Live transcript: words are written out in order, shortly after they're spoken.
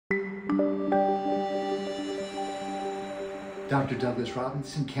Dr. Douglas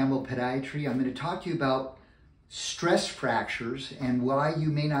Robinson, Campbell Podiatry. I'm going to talk to you about stress fractures and why you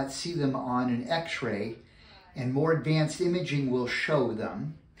may not see them on an x-ray, and more advanced imaging will show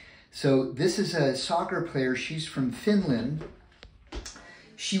them. So this is a soccer player. She's from Finland.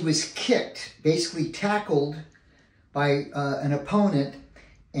 She was kicked, basically tackled by an opponent,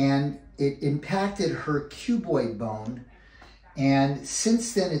 and it impacted her cuboid bone. And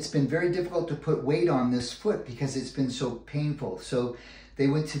since then, it's been very difficult to put weight on this foot because it's been so painful. So they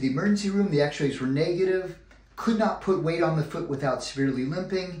went to the emergency room. The x-rays were negative. Could not put weight on the foot without severely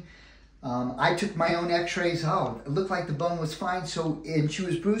limping. I took my own x-rays. Oh, it looked like the bone was fine. And she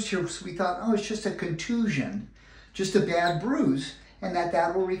was bruised here. So we thought, oh, it's just a contusion, just a bad bruise, and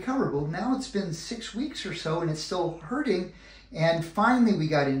that will recover. Well, now it's been 6 weeks or so, and it's still hurting. And finally, we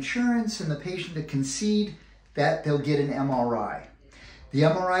got insurance and the patient to concede that they'll get an MRI. The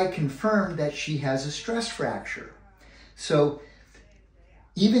MRI confirmed that she has a stress fracture. So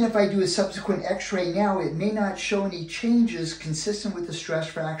even if I do a subsequent x-ray now, it may not show any changes consistent with the stress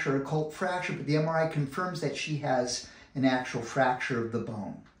fracture or occult fracture, but the MRI confirms that she has an actual fracture of the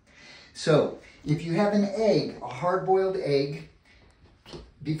bone. So if you have an egg, a hard-boiled egg,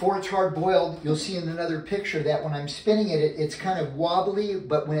 before it's hard-boiled, you'll see in another picture that when I'm spinning it, it's kind of wobbly,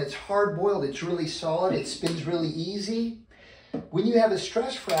 but when it's hard-boiled, it's really solid. It spins really easy. When you have a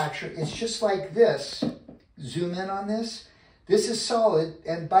stress fracture, it's just like this. Zoom in on this. This is solid,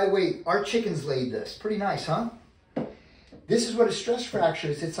 and by the way, our chickens laid this. Pretty nice, huh? This is what a stress fracture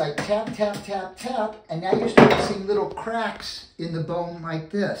is. It's like tap, tap, tap, tap, and now you're starting seeing little cracks in the bone like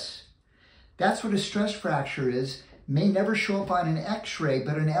this. That's what a stress fracture is. May never show up on an x-ray,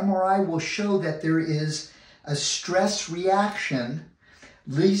 but an MRI will show that there is a stress reaction.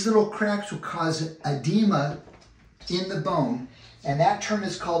 These little cracks will cause edema in the bone, and that term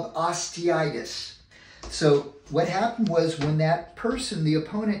is called osteitis. So what happened was when that person, the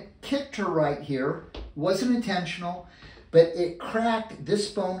opponent, kicked her right here, wasn't intentional, but it cracked this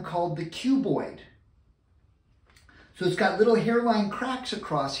bone called the cuboid. So it's got little hairline cracks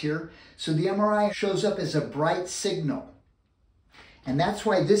across here. So the MRI shows up as a bright signal. And that's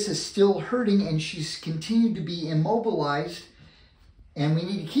why this is still hurting, and she's continued to be immobilized. And we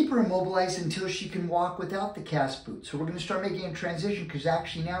need to keep her immobilized until she can walk without the cast boot. So we're going to start making a transition because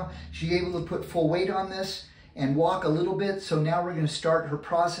actually now she's able to put full weight on this and walk a little bit. So now we're going to start her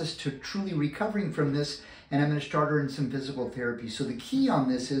process to truly recovering from this, and I'm going to start her in some physical therapy. So the key on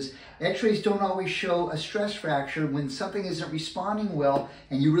this is x-rays don't always show a stress fracture. When something isn't responding well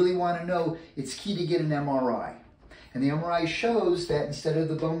and you really want to know, it's key to get an MRI. And the MRI shows that instead of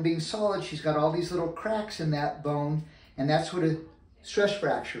the bone being solid, she's got all these little cracks in that bone, and that's what a stress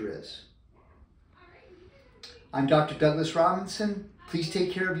fracture is. I'm Dr. Douglas Robinson. Please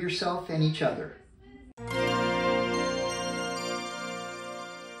take care of yourself and each other.